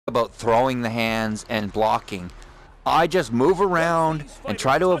about throwing the hands and blocking. I just move around and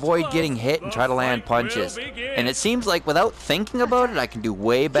try to avoid getting hit and try to land punches. And it seems like without thinking about it, I can do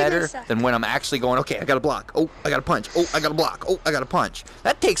way better than when I'm actually going, okay, I gotta block. Oh, I gotta punch. Oh, I gotta block. Oh, I gotta punch.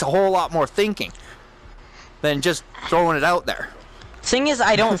 That takes a whole lot more thinking than just throwing it out there. Thing is,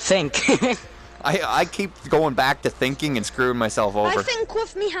 I don't think. I keep going back to thinking and screwing myself over. I think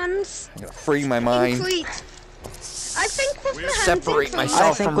with me hands. I gotta free my mind. I think with my hands. Separate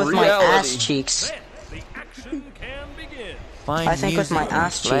myself from reality. I think with my ass cheeks. The action can begin. I think with my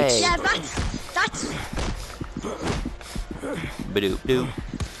ass cheeks. Yeah, that's. Ba-doop doop.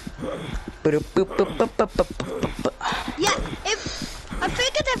 Yeah, I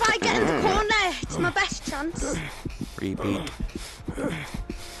figured if I get in the corner, it's my best chance. Repeat.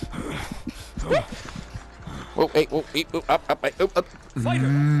 Whoa, hey, whoa, hey, whoa, up.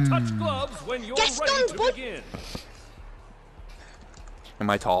 Fighter, touch gloves when you're ready to begin. Am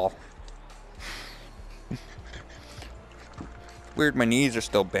I tall? Weird, my knees are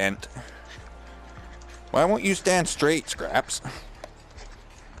still bent. Why won't you stand straight, Scraps?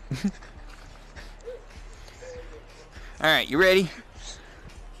 Alright, you ready? Let's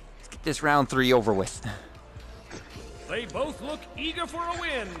get this round 3 over with. They both look eager for a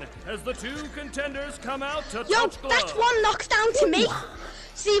win as the two contenders come out to Yo, touch gloves. that's 1 knockdown to me.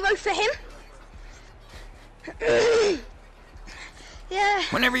 0 for him. Yeah.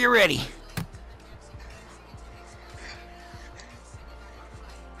 Whenever you're ready.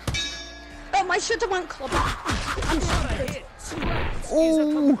 Oh, I should have went club. I'm stupid. He's a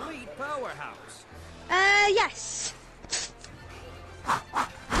complete powerhouse. Yes.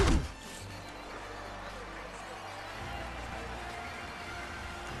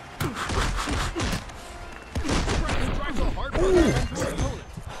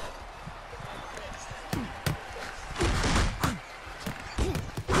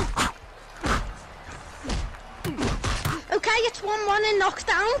 Okay, it's 1-1 in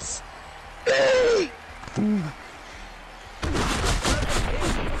knockdowns.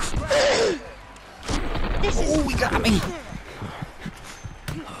 Oh, he got me.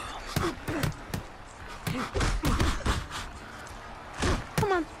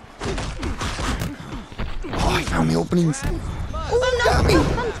 Come on. Oh, I found the openings. Oh, no, got me.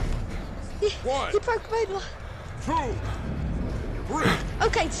 He broke my block. 2, 3.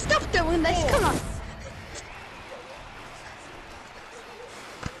 Okay, stop doing this. Come on.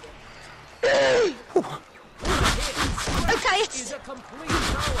 Okay, it's.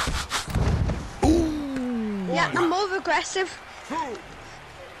 Yeah, I'm more aggressive.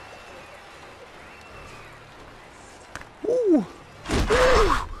 Ooh.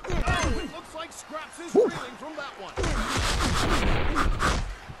 Oh, it looks like Scraps is reeling from that one.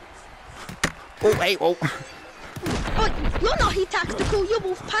 Oh, hey, oh. Oh, you're not he tactical, you're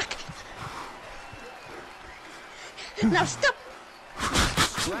wolf pack. Now stop.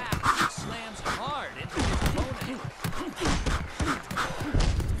 Scraps slams hard into his opponent.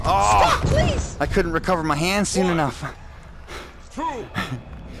 Oh, Stop, please. I couldn't recover my hand soon enough. 2,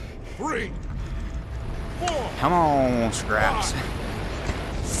 3, 4. Come on, Scraps.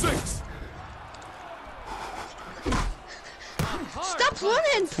 6. Stop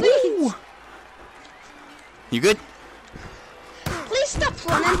running, please. Ooh. You good? Please stop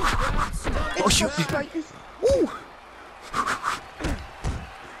running. Oh, It's shoot. frustrating. Ooh.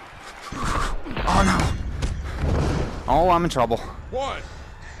 Oh, no. Oh, I'm in trouble. 1,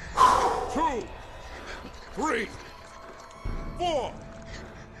 2, 3, 4,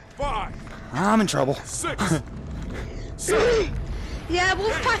 5, I'm in trouble. 6, 7, Yeah,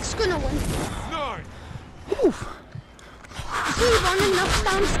 Wolfpack's gonna win. 9. Ooh. 3-1 and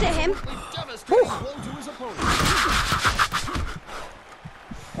knockdowns to him. Devastating blow to his opponent.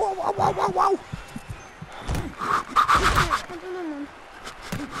 Whoa, whoa, whoa, whoa, whoa.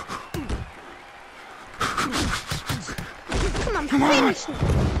 Come on, finish him.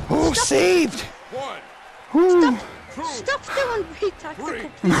 Oh, Stop. saved. 1, Stop doing re-tactical. 3,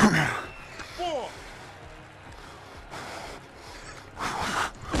 4.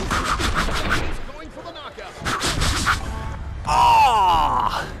 He's going for the knockout.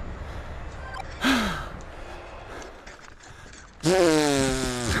 Ah!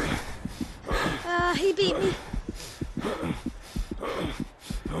 He beat me.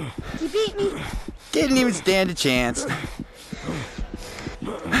 He beat me. Didn't even stand a chance.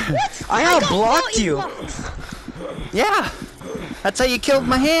 What? I got outblocked 40 you. blocks. Yeah, that's how you killed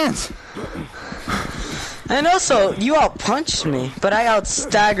my hands. And also, you outpunched me, but I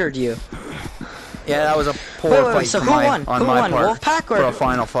outstaggered you. Yeah, that was a poor Wait, fight so for who my, won? on Who my won, part Wolfpack or- for a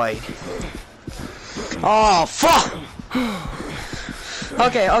final fight. Oh, fuck!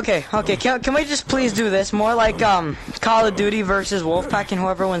 Okay. Can we just please do this? More like Call of Duty versus Wolfpack, and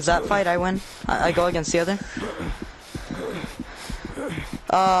whoever wins that fight, I win. I go against the other.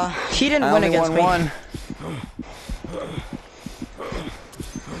 He didn't win against me. One.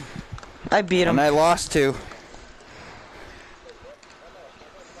 I beat him. And I lost 2.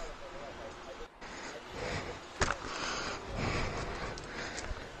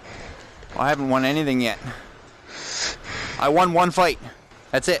 I haven't won anything yet. I won 1 fight.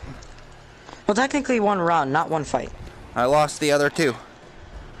 That's it. Well, technically 1 round, not 1 fight. I lost the other 2.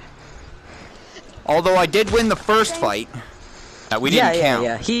 Although I did win the first fight. That we didn't count.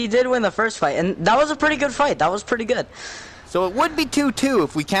 Yeah. He did win the first fight, and that was a pretty good fight. That was pretty good. So it would be 2-2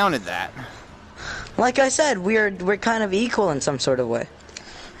 if we counted that. Like I said, we're kind of equal in some sort of way.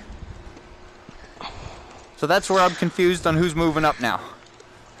 So that's where I'm confused on who's moving up now.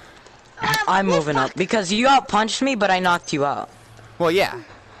 I'm moving up because you out-punched me, but I knocked you out. Well, yeah.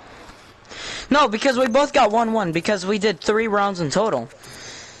 No, because we both got 1-1 because we did 3 rounds in total.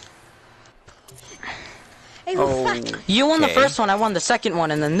 You won the first one, I won the second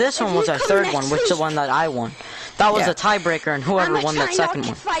one, and then this one was our third one, which is the one that I won. That was a tiebreaker, and whoever won that second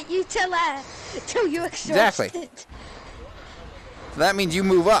one. Fight you till you exactly. So that means you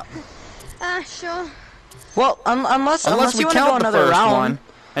move up. Sure. Well, unless we you want to count go the another first round. one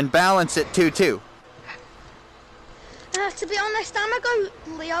and balance it 2-2. To be honest, I'm gonna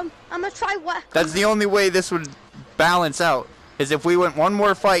go Leo. I'm gonna try work. That's the only way this would balance out, is if we went 1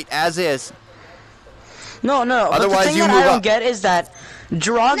 more fight as is. No. Otherwise, but the thing you that move I don't up. get is that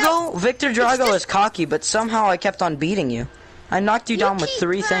No, Victor Drago is cocky, but somehow I kept on beating you. I knocked you down with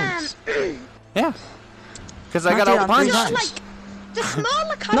 3 things. Yeah. Because I got Knocked you down 3 outpunched. times. The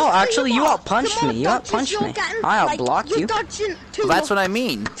smaller No, actually, you outpunched outpunched me. You outpunched me. I outblocked you. Well, that's what I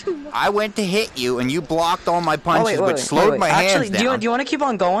mean. I went to hit you, and you blocked all my Oh, punches, which slowed my Actually, hands down. do you want to keep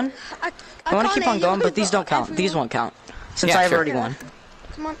on going? I want to keep on going, but these don't count. These won't count. Since I've already won.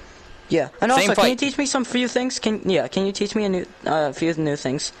 Come on. Yeah. And also, Same can you fight. teach me some few things? Can you teach me a few new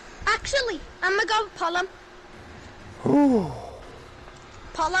things? Actually, I'm gonna go Pollum.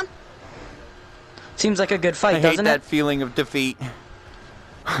 Pollum. Seems like a good fight, I hate doesn't that it? feeling of defeat.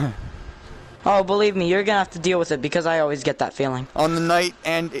 Oh, believe me, you're gonna have to deal with it because I always get that feeling. On the night,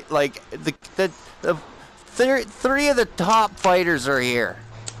 and like the 3 of the top fighters are here.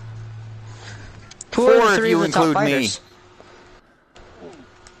 Who 4 are the if 3 you of the top include me. fighters?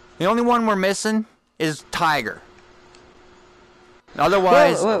 The only one we're missing is Tiger.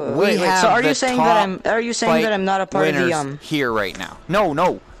 Otherwise, we have So are the you saying top that I'm not a part of the winners here right now?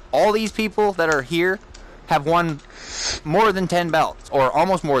 No. All these people that are here have won more than 10 belts, or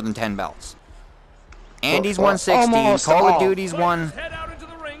almost more than 10 belts. Andy's won 16. Almost Call all. of Duty's won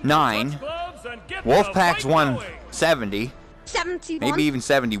 9. Wolfpack's won 70, 71. maybe even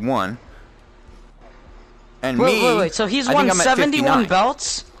 71. And Wait, me, so he's I won think I'm at 71 59.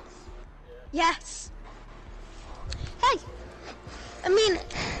 belts? Yes. Hey. I mean,